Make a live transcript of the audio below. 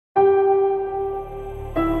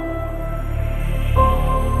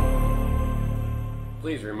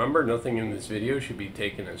Please remember, nothing in this video should be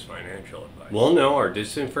taken as financial advice. We'll know our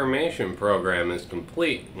disinformation program is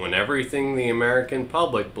complete when everything the American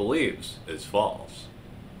public believes is false.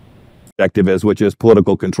 Objective is, which is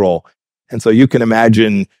political control. And so you can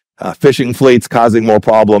imagine fishing fleets causing more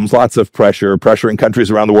problems, lots of pressure, pressuring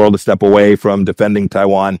countries around the world to step away from defending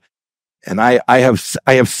Taiwan. And I have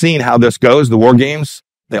seen how this goes. The war games,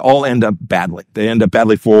 they all end up badly. They end up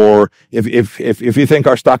badly for, if you think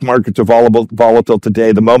our stock markets are volatile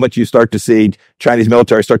today, the moment you start to see Chinese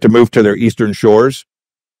military start to move to their eastern shores,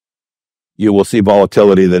 you will see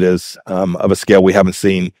volatility that is of a scale we haven't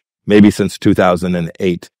seen maybe since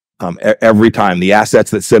 2008. Every time the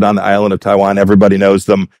assets that sit on the island of Taiwan, everybody knows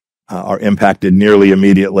them, are impacted nearly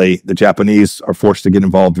immediately. The Japanese are forced to get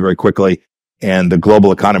involved very quickly, and the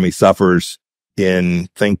global economy suffers in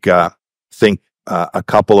a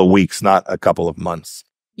couple of weeks, not a couple of months.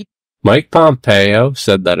 Mike Pompeo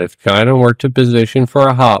said that if China were to position for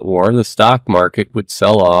a hot war, the stock market would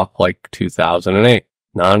sell off like 2008.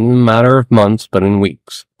 Not in a matter of months, but in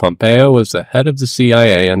weeks. Pompeo was the head of the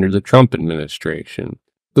CIA under the Trump administration.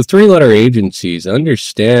 The three-letter agencies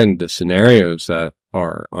understand the scenarios that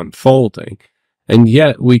are unfolding, and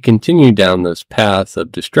yet we continue down this path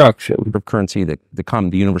of destruction. Of currency, the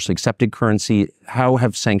universally accepted currency, how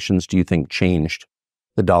have sanctions, do you think, changed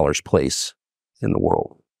the dollar's place in the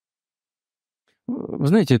world? Вы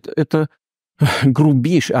знаете, это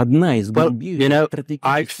одна из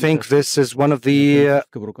I think this is one of the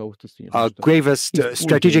gravest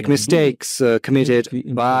strategic mistakes committed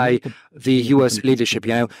by the U.S. leadership,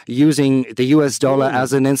 using the U.S. dollar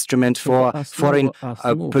as an instrument for foreign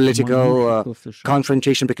political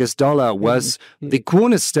confrontation, because dollar was the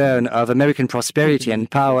cornerstone of American prosperity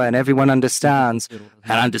and power, and everyone understands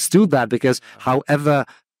and understood that, because however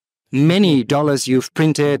many dollars you've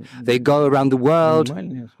printed, they go around the world.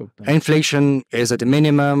 Inflation is at a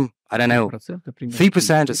minimum, I don't know,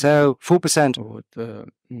 3% or so,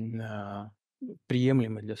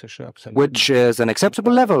 4%, which is an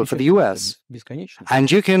acceptable level for the US. And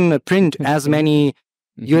you can print as many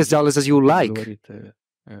US dollars as you like.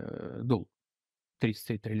 Because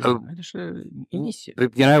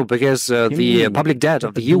the public debt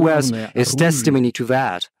of the US is testimony to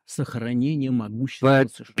that.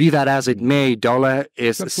 But be that as it may, dollar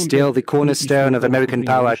is still the cornerstone of American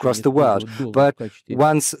power across the world. But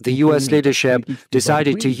once the US leadership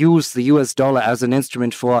decided to use the US dollar as an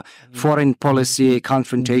instrument for foreign policy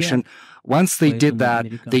confrontation, once they did that,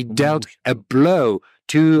 they dealt a blow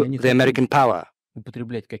to the American power.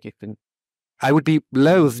 I would be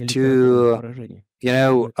loath to,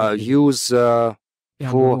 use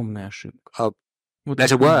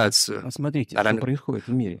better words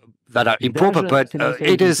that are improper, but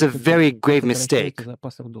it is a very grave mistake.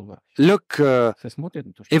 Look,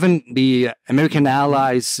 even the American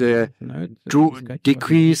allies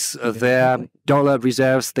decrease their dollar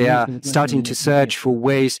reserves. They are starting to search for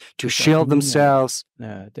ways to shield themselves,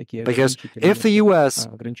 because if the US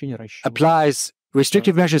applies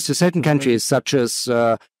restrictive measures to certain countries, such as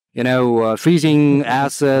freezing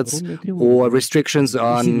assets or restrictions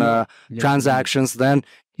on transactions, then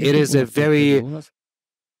it is a very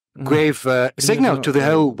grave signal to the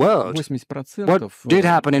whole world. What did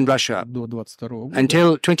happen in Russia?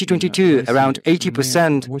 Until 2022, around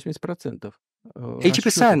 80%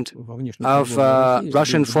 of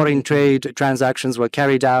Russian foreign trade transactions were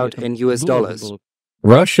carried out in US dollars.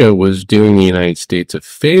 Russia was doing the United States a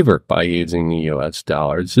favor by using the US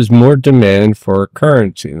dollar. This is more demand for a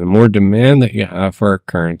currency. The more demand that you have for a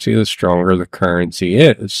currency, the stronger the currency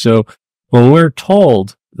is. So when we're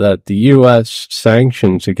told that the US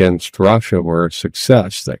sanctions against Russia were a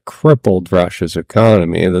success that crippled Russia's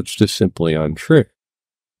economy, that's just simply untrue.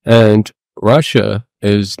 And Russia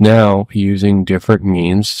is now using different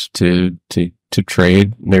means to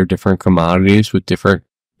trade their different commodities with different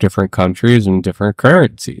countries and different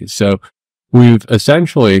currencies. So we've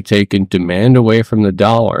essentially taken demand away from the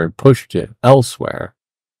dollar and pushed it elsewhere.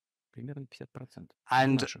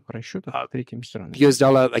 And US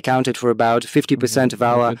dollar accounted for about 50% of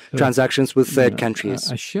our transactions with third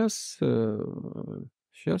countries.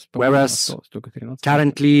 Whereas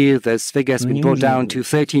currently this figure has been brought down to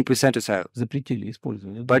 13% or so.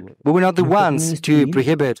 But we were not the ones to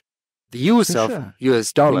prohibit the use of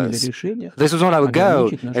US dollars. This was not our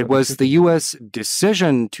goal. It was the US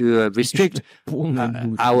decision to restrict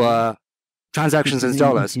our transactions in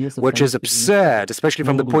dollars, which is absurd, especially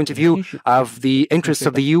from the point of view of the interests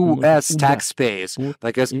of the US taxpayers,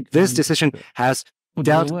 because this decision has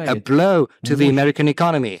dealt a blow to the American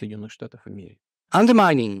economy,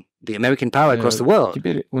 undermining the American power across the world.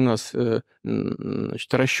 Теперь у нас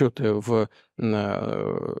значит, расчеты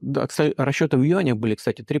расчеты в юанях были,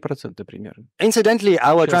 кстати, 3% примерно. Incidentally,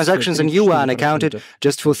 our transactions in yuan accounted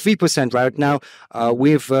just for 3% right now.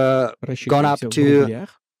 We've gone up to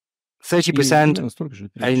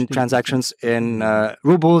 30% in transactions in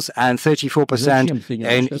rubles and 34%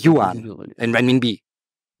 in yuan, in renminbi.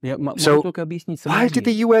 So why did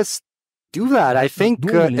the US do that? I think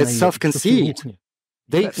it's self-conceit.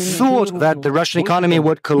 They thought that the Russian economy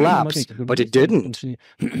would collapse, but it didn't.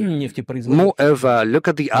 Moreover, look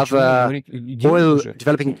at the other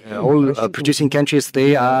oil-producing countries.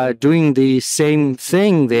 They are doing the same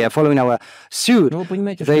thing. They are following our suit.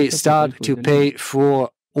 They start to pay for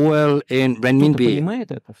oil in renminbi.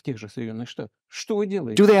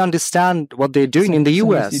 Do they understand what they're doing in the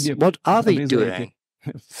US? What are they doing?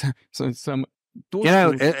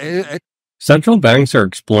 Central banks are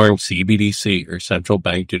exploring CBDC, or central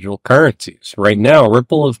bank digital currencies. Right now,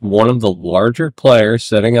 Ripple is one of the larger players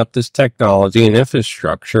setting up this technology and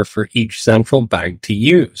infrastructure for each central bank to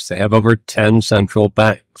use. They have over 10 central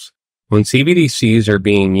banks. When CBDCs are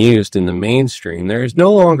being used in the mainstream, there is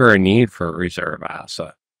no longer a need for a reserve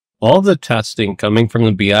asset. All the testing coming from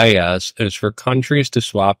the BIS is for countries to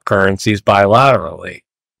swap currencies bilaterally.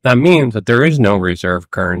 That means that there is no reserve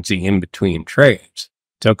currency in between trades.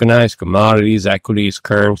 Tokenized commodities, equities,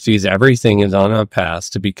 currencies, everything is on a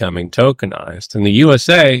path to becoming tokenized, and the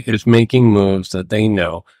USA is making moves that they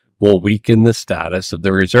know will weaken the status of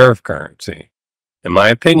the reserve currency. In my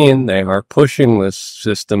opinion, they are pushing this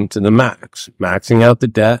system to the max, maxing out the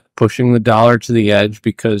debt, pushing the dollar to the edge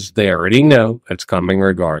because they already know it's coming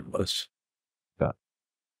regardless.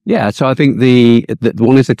 Yeah, so I think the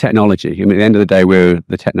one is the technology. I mean, at the end of the day, we're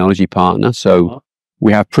the technology partner, so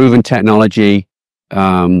we have proven technology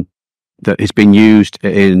that has been used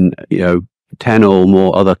in 10 or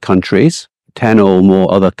more other countries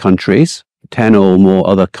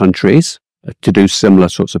to do similar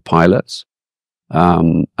sorts of pilots.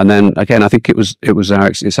 And then again, I think it's our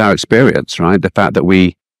experience, right? The fact that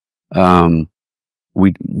we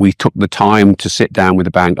took the time to sit down with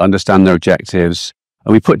the bank, understand their objectives,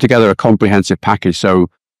 and we put together a comprehensive package. So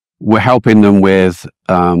we're helping them with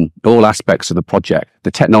all aspects of the project. The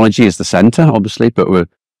technology is the center, obviously, but we're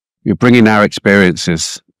bringing our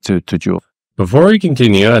experiences to Joule. Before we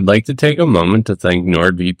continue, I'd like to take a moment to thank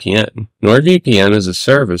NordVPN. NordVPN is a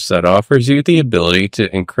service that offers you the ability to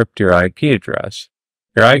encrypt your IP address.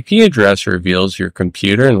 Your IP address reveals your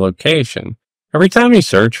computer and location. Every time you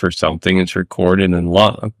search for something, it's recorded and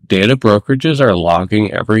logged. Data brokerages are logging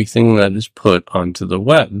everything that is put onto the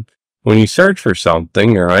web. When you search for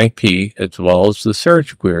something, your IP, as well as the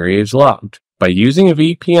search query, is logged. By using a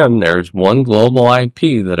VPN, there is one global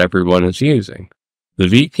IP that everyone is using. The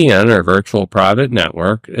VPN, or virtual private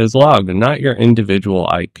network, is logged and not your individual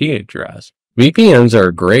IP address. VPNs are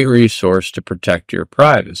a great resource to protect your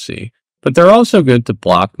privacy, but they're also good to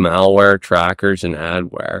block malware, trackers, and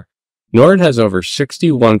adware. Nord has over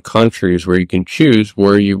 61 countries where you can choose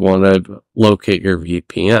where you want to locate your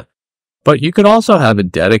VPN. But you could also have a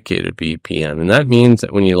dedicated VPN, and that means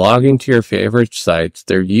that when you log into your favorite sites,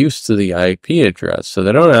 they're used to the IP address, so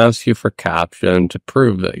they don't ask you for CAPTCHA to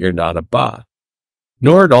prove that you're not a bot.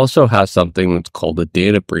 Nord also has something that's called a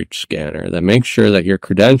data breach scanner that makes sure that your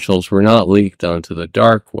credentials were not leaked onto the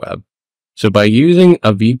dark web. So by using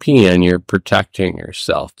a VPN, you're protecting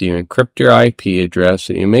yourself. You encrypt your IP address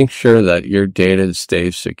and you make sure that your data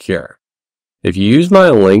stays secure. If you use my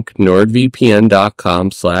link,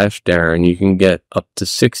 nordvpn.com/Darren, you can get up to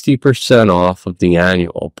 60% off of the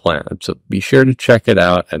annual plan. So be sure to check it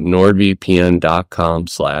out at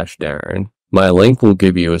nordvpn.com/Darren. My link will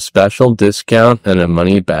give you a special discount and a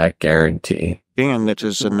money-back guarantee. And it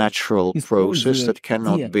is a natural process that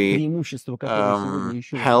cannot be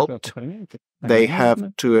helped. They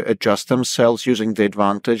have to adjust themselves using the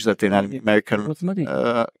advantage that the American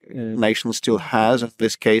nation still has. In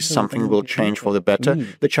this case, something will change for the better.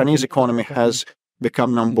 The Chinese economy has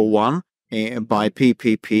become number one by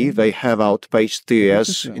PPP. They have outpaced the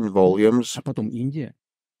US in volumes.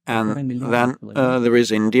 And then there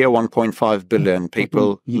is India, 1.5 billion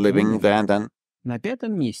people living there. And then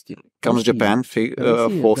comes Japan,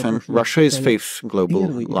 fourth, and Russia is fifth global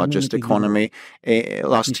largest economy.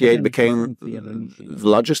 Last year it became the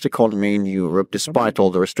largest economy in Europe, despite all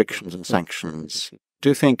the restrictions and sanctions. Do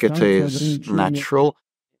you think it is natural?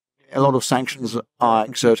 A lot of sanctions are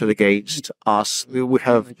exerted against us. We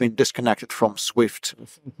have been disconnected from SWIFT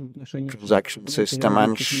transaction system,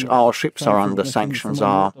 and our ships are under sanctions.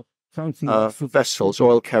 Our vessels,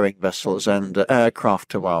 oil-carrying vessels and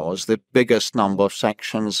aircraft of ours. The biggest number of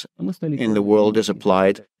sanctions in the world is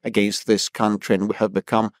applied against this country, and we have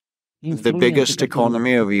become the biggest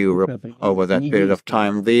economy of Europe over that period of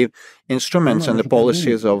time. The instruments and the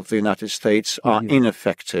policies of the United States are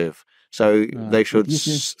ineffective. So they should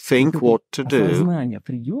think what to do.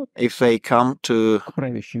 If they come to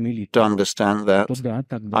understand that,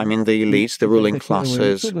 I mean, the elites, the ruling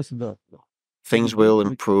classes, things will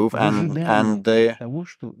improve, and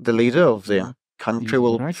the leader of the country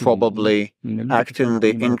will probably act in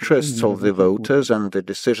the interests of the voters and the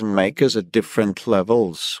decision makers at different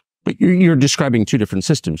levels. But you're describing two different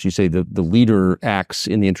systems. You say the leader acts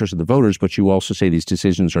in the interest of the voters, but you also say these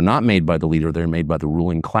decisions are not made by the leader, they're made by the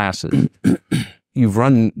ruling classes. You've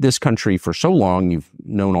run this country for so long, you've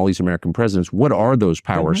known all these American presidents. What are those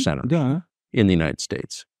power centers in the United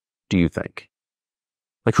States, do you think?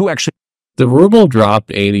 Like, who actually... The ruble dropped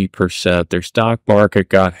 80%. Their stock market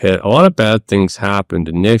got hit. A lot of bad things happened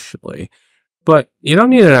initially. But you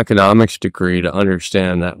don't need an economics degree to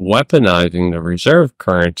understand that weaponizing the reserve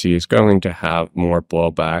currency is going to have more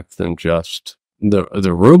blowback than just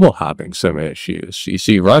the ruble having some issues. You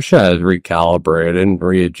see, Russia has recalibrated and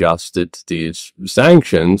readjusted these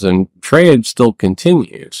sanctions, and trade still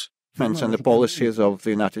continues. And the policies of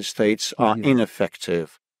the United States are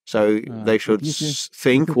ineffective. So they should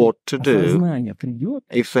think what to do.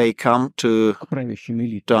 If they come to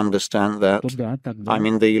understand that, I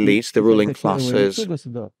mean, the elites, the ruling classes,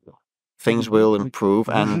 things will improve,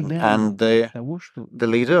 and the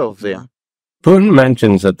leader of the... Putin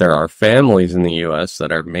mentions that there are families in the U.S.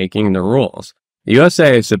 that are making the rules. The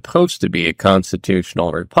USA is supposed to be a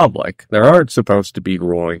constitutional republic. There aren't supposed to be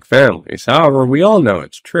ruling families. However, we all know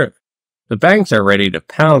it's true. The banks are ready to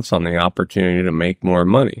pounce on the opportunity to make more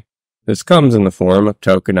money. This comes in the form of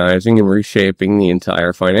tokenizing and reshaping the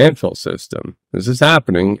entire financial system. This is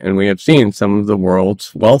happening, and we have seen some of the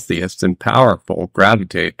world's wealthiest and powerful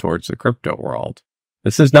gravitate towards the crypto world.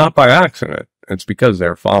 This is not by accident. It's because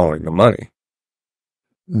they're following the money.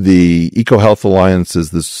 The EcoHealth Alliance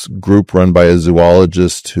is this group run by a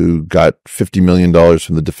zoologist who got $50 million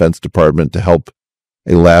from the Defense Department to help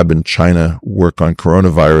a lab in China work on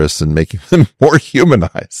coronavirus and making them more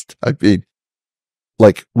humanized. I mean,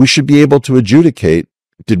 like, we should be able to adjudicate,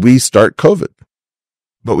 did we start COVID?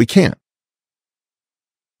 But we can't.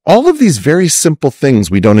 All of these very simple things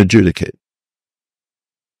we don't adjudicate.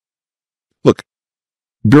 Look,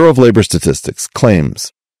 Bureau of Labor Statistics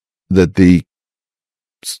claims that the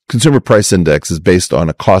Consumer Price Index is based on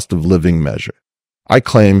a cost of living measure. I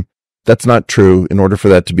claim that's not true. In order for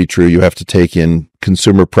that to be true, you have to take in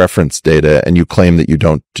consumer preference data, and you claim that you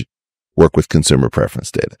don't work with consumer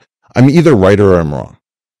preference data. I'm either right or I'm wrong.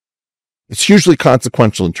 It's hugely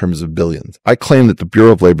consequential in terms of billions. I claim that the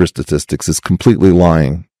Bureau of Labor Statistics is completely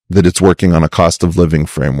lying, that it's working on a cost of living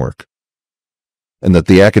framework, and that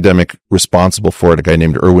the academic responsible for it, a guy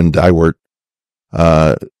named Erwin Dywert,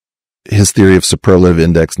 his theory of superlative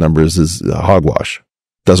index numbers is hogwash.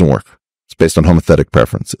 Doesn't work. It's based on homothetic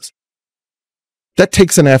preferences. That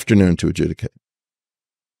takes an afternoon to adjudicate.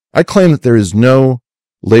 I claim that there is no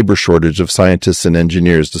labor shortage of scientists and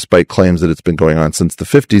engineers, despite claims that it's been going on since the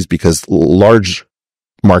 50s, because large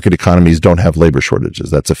market economies don't have labor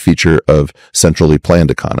shortages. That's a feature of centrally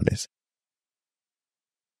planned economies.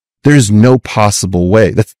 There's no possible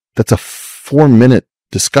way. That's a 4-minute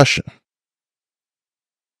discussion.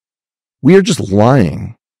 We are just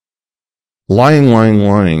lying.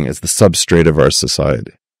 Lying is the substrate of our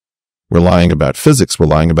society. We're lying about physics. We're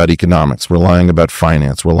lying about economics. We're lying about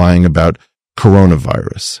finance. We're lying about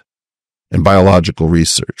coronavirus and biological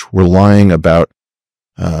research. We're lying about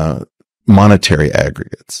monetary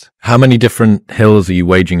aggregates. How many different hills are you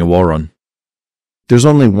waging a war on? There's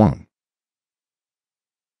only one.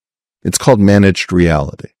 It's called managed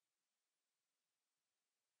reality.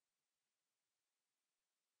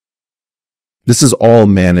 This is all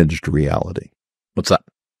managed reality. What's that?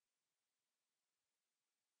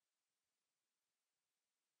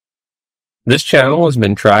 This channel has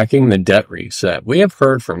been tracking the debt reset. We have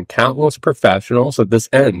heard from countless professionals that this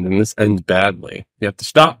ends, and this ends badly. Yet the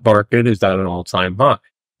stock market is at an all-time high.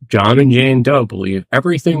 John and Jane Doe believe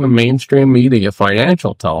everything the mainstream media,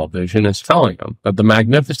 financial television, is telling them, that the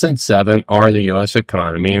Magnificent Seven are the U.S.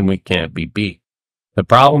 economy and we can't be beat. The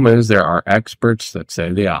problem is there are experts that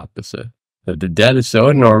say the opposite, that the debt is so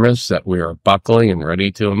enormous that we are buckling and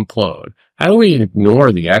ready to implode. How do we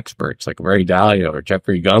ignore the experts like Ray Dalio or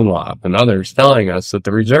Jeffrey Gundlach and others telling us that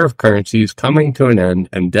the reserve currency is coming to an end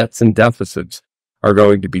and debts and deficits are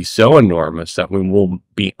going to be so enormous that we will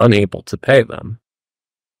be unable to pay them?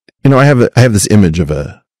 You know, I have this image of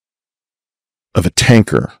a of a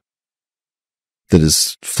tanker that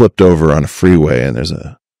is flipped over on a freeway, and there's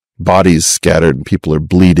bodies scattered and people are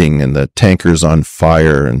bleeding and the tanker's on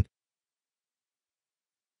fire, and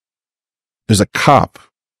there's a cop,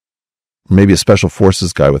 maybe a special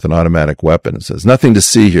forces guy with an automatic weapon, and says, "Nothing to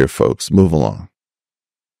see here, folks. Move along."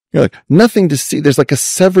 You're like, nothing to see. There's like a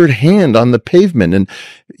severed hand on the pavement, and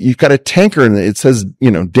you've got a tanker, and it says,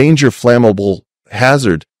 danger, flammable,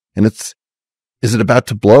 hazard, and is it about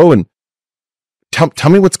to blow? And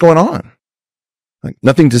tell me what's going on. Like,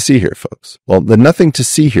 nothing to see here, folks. Well, the nothing to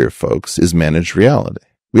see here, folks, is managed reality.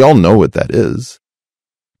 We all know what that is.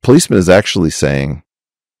 Policeman is actually saying,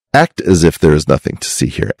 act as if there is nothing to see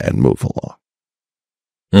here and move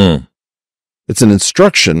along. It's an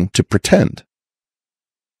instruction to pretend.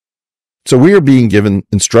 So we are being given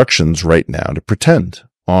instructions right now to pretend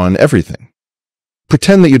on everything.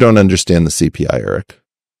 Pretend that you don't understand the CPI, Eric.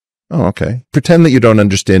 Oh, okay. Pretend that you don't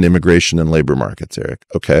understand immigration and labor markets, Eric.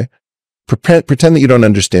 Okay. Pretend that you don't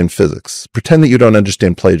understand physics. Pretend that you don't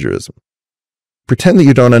understand plagiarism. Pretend that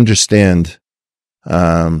you don't understand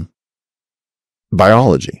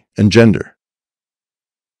biology and gender.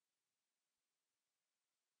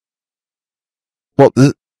 Well,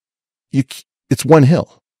 it's one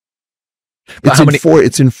hill.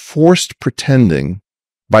 It's enforced pretending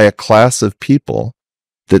by a class of people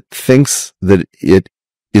that thinks that it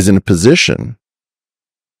is in a position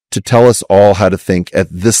to tell us all how to think at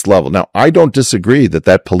this level. Now, I don't disagree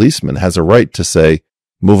that policeman has a right to say,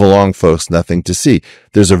 "Move along, folks, nothing to see."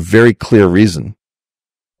 There's a very clear reason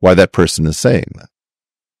why that person is saying that.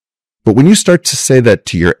 But when you start to say that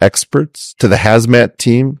to your experts, to the hazmat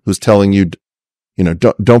team who's telling you,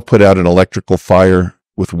 don't put out an electrical fire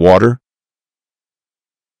with water,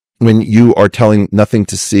 when you are telling nothing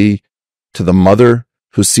to see to the mother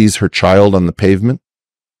who sees her child on the pavement,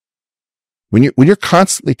 when you're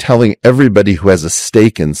constantly telling everybody who has a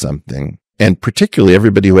stake in something, and particularly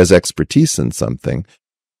everybody who has expertise in something,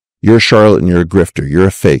 you're a charlatan, you're a grifter, you're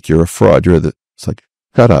a fake, you're a fraud, it's like,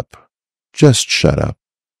 shut up. Just shut up.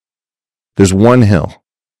 There's one hill.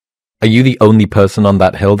 Are you the only person on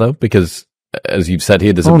that hill, though? Because, as you've said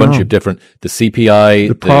here, there's a bunch of different, the CPI,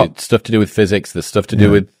 the stuff to do with physics, the stuff to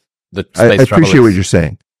do with the space travel. I appreciate what you're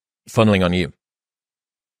saying. Funneling on you.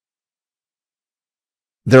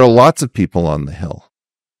 There are lots of people on the hill.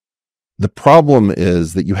 The problem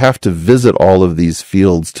is that you have to visit all of these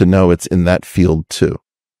fields to know it's in that field too.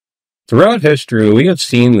 Throughout history, we have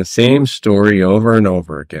seen the same story over and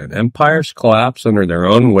over again. Empires collapse under their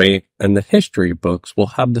own weight, and the history books will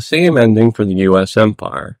have the same ending for the U.S.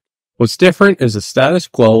 empire. What's different is the status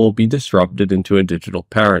quo will be disrupted into a digital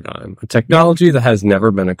paradigm, a technology that has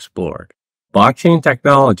never been explored. Blockchain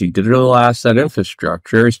technology, digital asset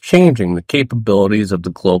infrastructure is changing the capabilities of the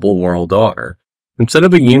global world order. Instead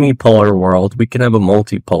of a unipolar world, we can have a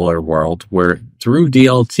multipolar world where, through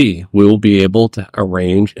DLT, we will be able to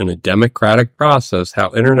arrange in a democratic process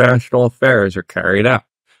how international affairs are carried out,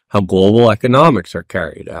 how global economics are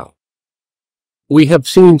carried out. We have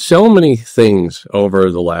seen so many things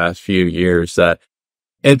over the last few years that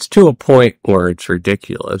it's to a point where it's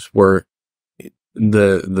ridiculous, where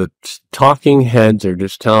the talking heads are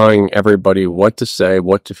just telling everybody what to say,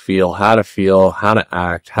 what to feel, how to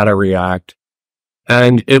act, how to react.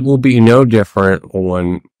 And it will be no different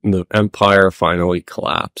when the empire finally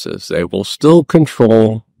collapses. They will still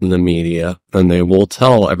control the media, and they will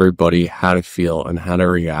tell everybody how to feel and how to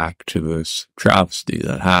react to this travesty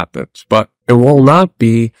that happens. But it will not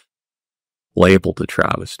be labeled a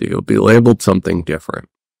travesty. It will be labeled something different.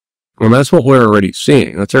 And that's what we're already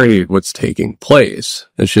seeing. That's already what's taking place.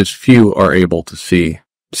 It's just few are able to see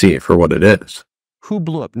it for what it is. Who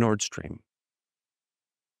blew up Nord Stream?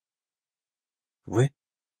 What?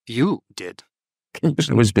 You did. I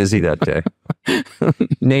was busy that day.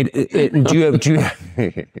 Nate, do you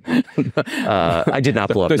I did not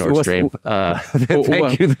blow up Nord Stream.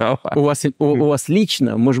 Thank you, though. У вас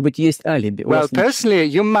лично, может быть, есть алиби. Well, personally,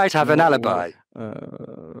 you might have an alibi.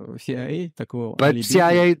 CIA такого But алиби.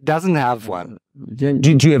 CIA doesn't have one. Do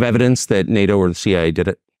you have evidence that NATO or the CIA did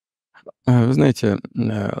it? Вы знаете,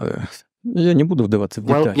 я не буду вдаваться в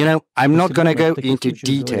детали. Well, I'm not going to go into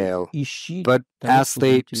detail, but as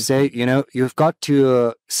they say, you've got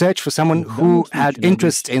to search for someone who had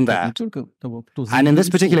interest in that. And in this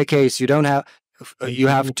particular case, you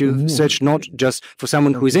have to search not just for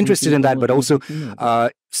someone who is interested in that, but also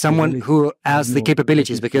someone who has the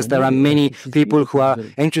capabilities, because there are many people who are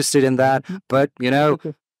interested in that, but,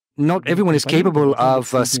 not everyone is capable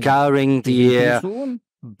of scouring the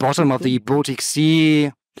bottom of the Baltic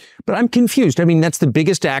Sea. But I'm confused. I mean, that's the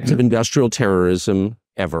biggest act of industrial terrorism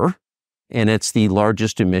ever. and it's the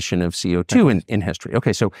largest emission of CO2 in history.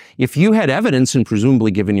 Okay, so if you had evidence, and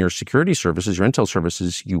presumably given your security services, your intel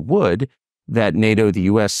services, you would, that NATO, the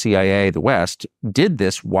US, CIA, the West did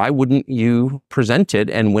this, why wouldn't you present it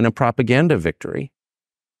and win a propaganda victory?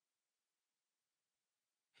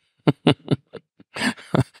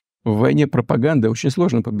 В войне пропаганды очень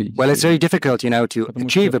сложно победить. Well, it's very difficult, to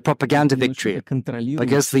achieve a propaganda victory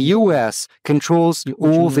because the US controls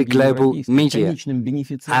all the global media.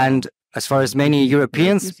 And as far as many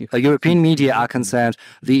European media are concerned,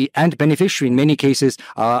 the end beneficiary in many cases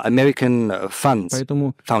are American funds,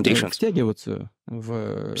 foundations. Getting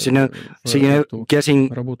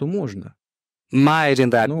mired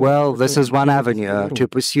in that, well, this is one avenue to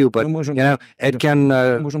pursue, but it can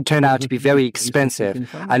turn out to be very expensive.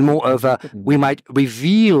 And moreover, we might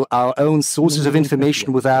reveal our own sources of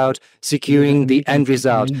information without securing the end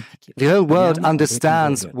result. The whole world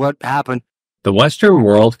understands what happened. The Western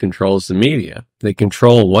world controls the media. They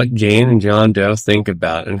control what Jane and John Doe think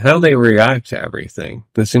about and how they react to everything.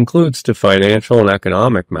 This includes to financial and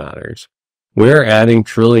economic matters. We're adding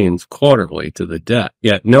trillions quarterly to the debt,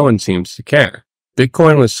 yet no one seems to care.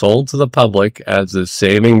 Bitcoin was sold to the public as the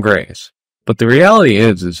saving grace. But the reality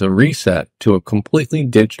is a reset to a completely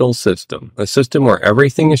digital system, a system where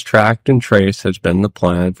everything is tracked and traced has been the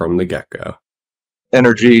plan from the get-go.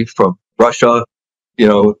 Energy from Russia,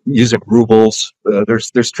 using rubles.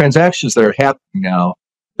 There's transactions that are happening now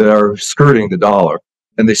that are skirting the dollar,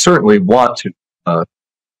 and they certainly want to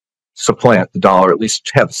supplant the dollar, at least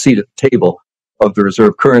have a seat at the table of the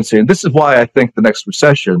reserve currency. And this is why I think the next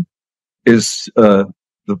recession is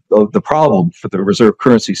the problem for the reserve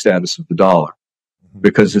currency status of the dollar,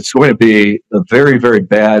 because it's going to be a very, very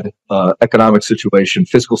bad economic situation,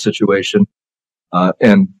 fiscal situation,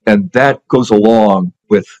 and that goes along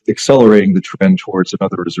with accelerating the trend towards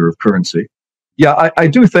another reserve currency. Yeah, I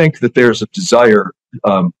do think that there's a desire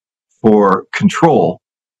for control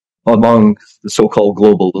among the so-called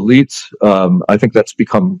global elites. I think that's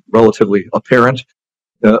become relatively apparent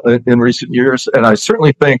in recent years. And I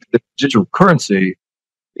certainly think that digital currency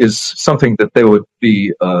is something that they would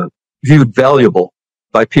be viewed valuable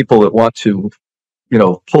by people that want to,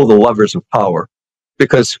 pull the levers of power.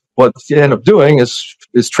 Because what they end up doing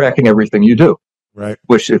is tracking everything you do. Right.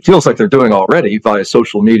 Which it feels like they're doing already via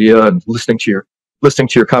social media and listening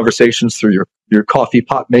to your conversations through your coffee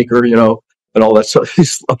pot maker, and all that stuff,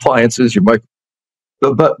 these appliances, your mic.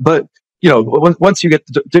 But once you get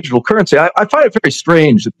the digital currency, I find it very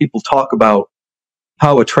strange that people talk about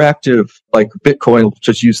how attractive, like Bitcoin, we'll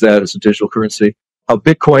just use that as a digital currency, how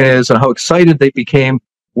Bitcoin is and how excited they became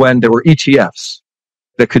when there were ETFs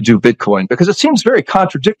that could do Bitcoin, because it seems very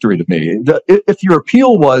contradictory to me. If your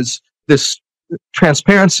appeal was this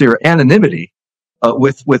transparency or anonymity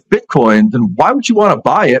with Bitcoin, then why would you want to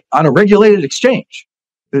buy it on a regulated exchange?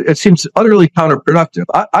 It seems utterly counterproductive.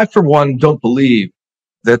 I, for one, don't believe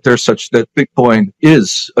that that Bitcoin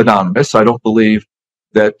is anonymous. I don't believe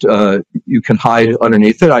that you can hide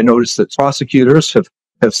underneath it. I noticed that prosecutors have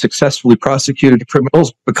successfully prosecuted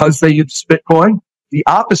criminals because they use Bitcoin. The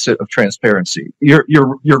opposite of transparency.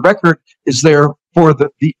 Your record is there for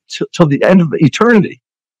till the end of eternity.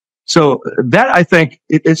 So that, I think,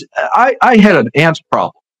 I had an ant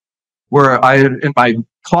problem where in my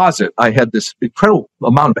closet, I had this incredible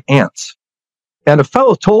amount of ants. And a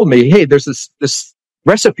fellow told me, hey, there's this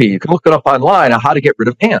recipe, you can look it up online, on how to get rid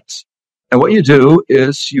of ants. And what you do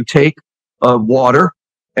is you take water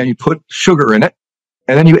and you put sugar in it,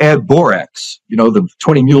 and then you add borax, the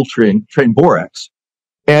 20 mule train borax.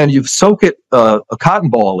 And you soak it, a cotton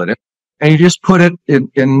ball in it, and you just put it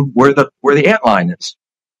in where the ant line is.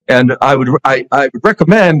 And I would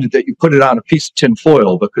recommend that you put it on a piece of tin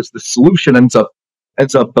foil, because the solution ends up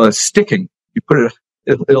sticking. You put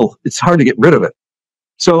it's hard to get rid of it.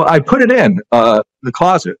 So I put it in the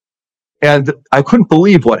closet, and I couldn't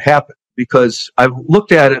believe what happened, because I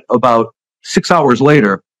looked at it about 6 hours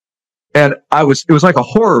later, and it was like a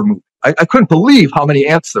horror movie. I couldn't believe how many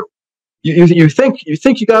ants there were. You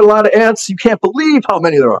think you got a lot of ants, you can't believe how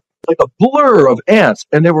many there are. Like a blur of ants,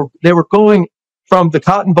 and they were going from the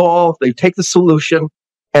cotton ball. They take the solution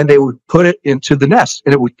and they would put it into the nest,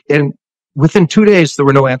 and within 2 days there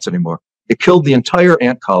were no ants anymore. It killed the entire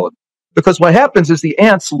ant colony, because what happens is the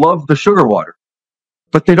ants love the sugar water,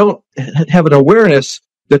 but they don't have an awareness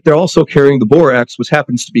that they're also carrying the borax, which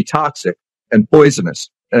happens to be toxic and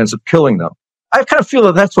poisonous and ends up killing them. I kind of feel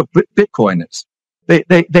that that's what Bitcoin is.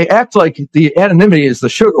 They act like the anonymity is the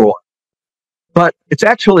sugar water, but it's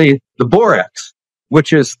actually the borax,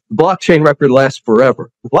 which is the blockchain record lasts forever.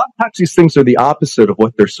 A lot of times these things are the opposite of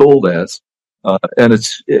what they're sold as. And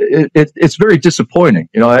it's very disappointing.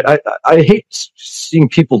 You know, I hate seeing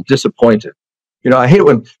people disappointed. You know, I hate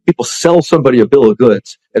when people sell somebody a bill of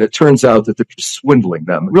goods and it turns out that they're just swindling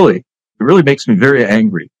them. It really makes me very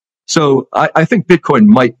angry. So I think Bitcoin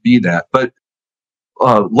might be that, but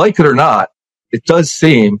like it or not, it does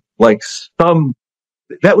seem like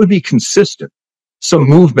that would be consistent. Some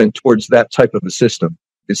movement towards that type of a system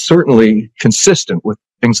is certainly consistent with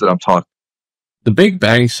things that I'm talking. The big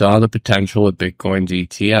banks saw the potential of Bitcoin's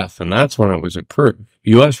ETF, and that's when it was approved.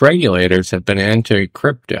 U.S. regulators have been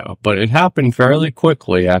anti-crypto, but it happened fairly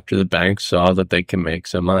quickly after the banks saw that they can make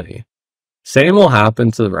some money. Same will happen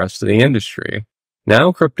to the rest of the industry.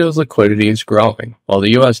 Now crypto's liquidity is growing, while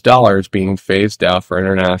the U.S. dollar is being phased out for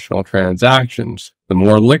international transactions. The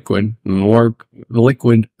more liquid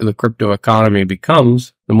the crypto economy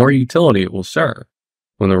becomes, the more utility it will serve.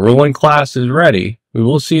 When the ruling class is ready, we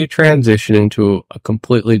will see a transition into a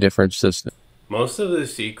completely different system. Most of the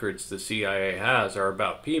secrets the CIA has are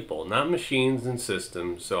about people, not machines and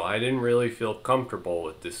systems, so I didn't really feel comfortable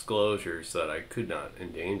with disclosures that I could not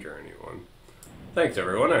endanger anyone. Thanks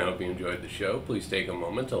everyone, I hope you enjoyed the show. Please take a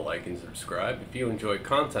moment to like and subscribe. If you enjoy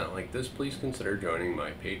content like this, please consider joining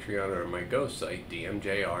my Patreon or my ghost site,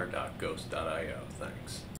 dmjr.ghost.io. Thanks.